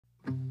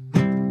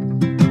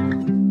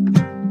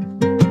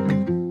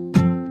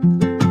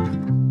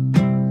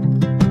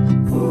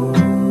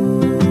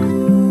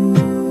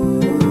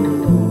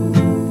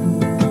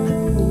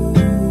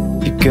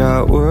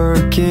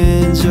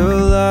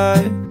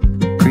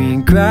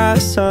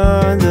grass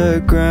on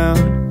the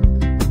ground,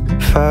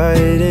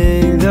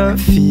 fighting the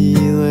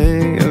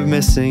feeling of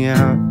missing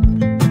out.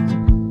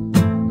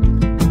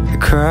 The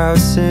crowd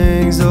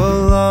sings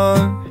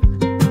along,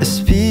 the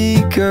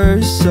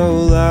speaker's so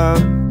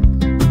loud.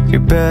 Your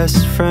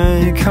best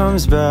friend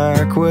comes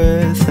back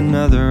with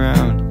another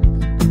round.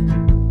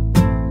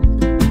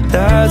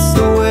 That's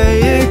the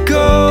way it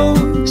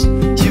goes.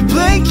 You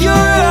blink your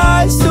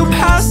eyes so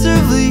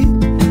passively.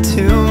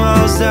 2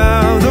 miles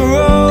down the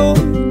road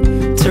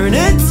turn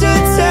into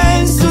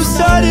 10 so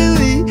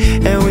suddenly,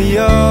 and we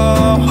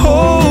all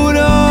hold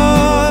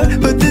on,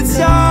 but the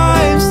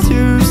time's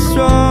too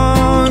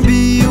strong.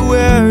 Be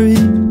wary,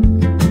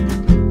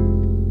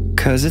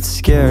 'cause it's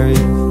scary.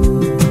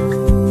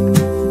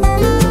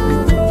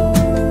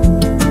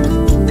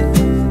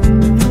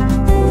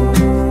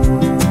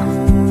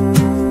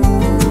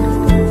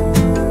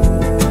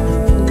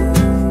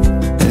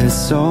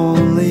 It's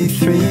only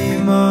 3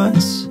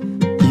 months,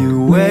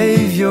 you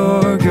wave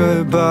your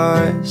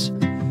goodbyes,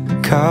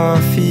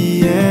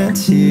 coffee and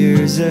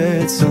tears,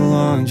 it's a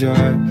long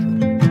drive.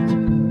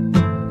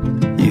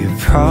 You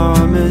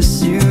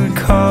promised you'd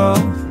call,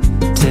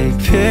 take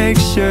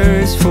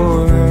pictures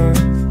for her,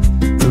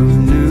 who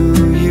knew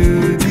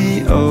you'd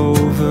be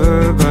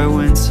over by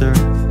winter.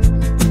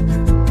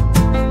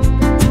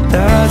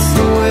 That's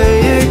the way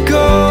it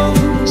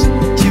goes.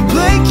 You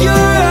blink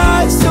your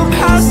eyes so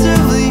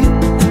passively.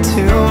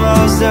 2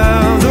 miles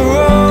down the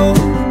road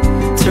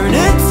turn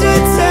into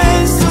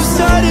 10 so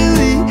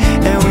suddenly,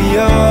 and we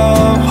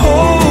all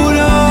hold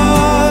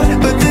on,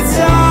 but the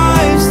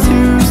time's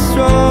too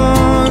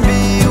strong.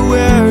 Be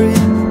wary,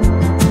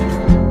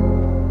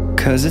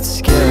 'cause it's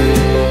scary.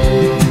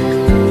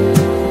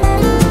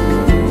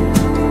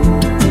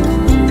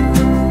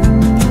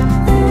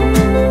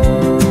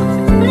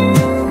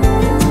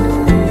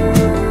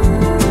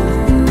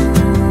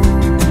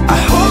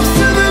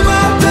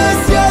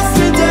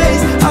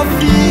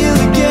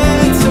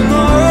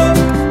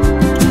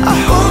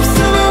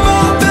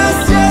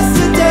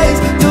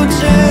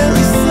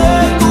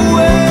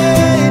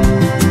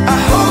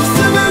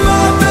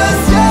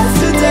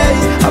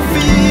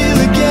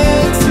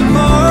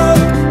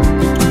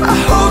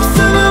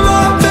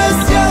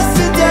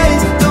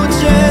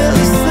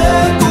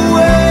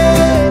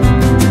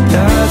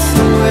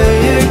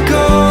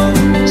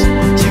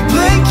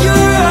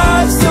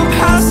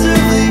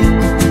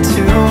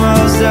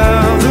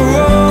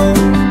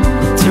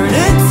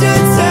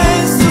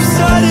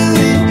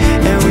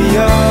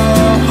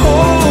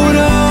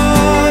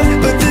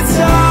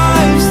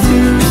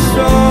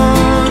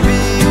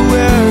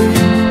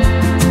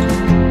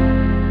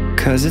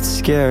 Cause it's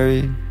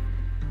scary.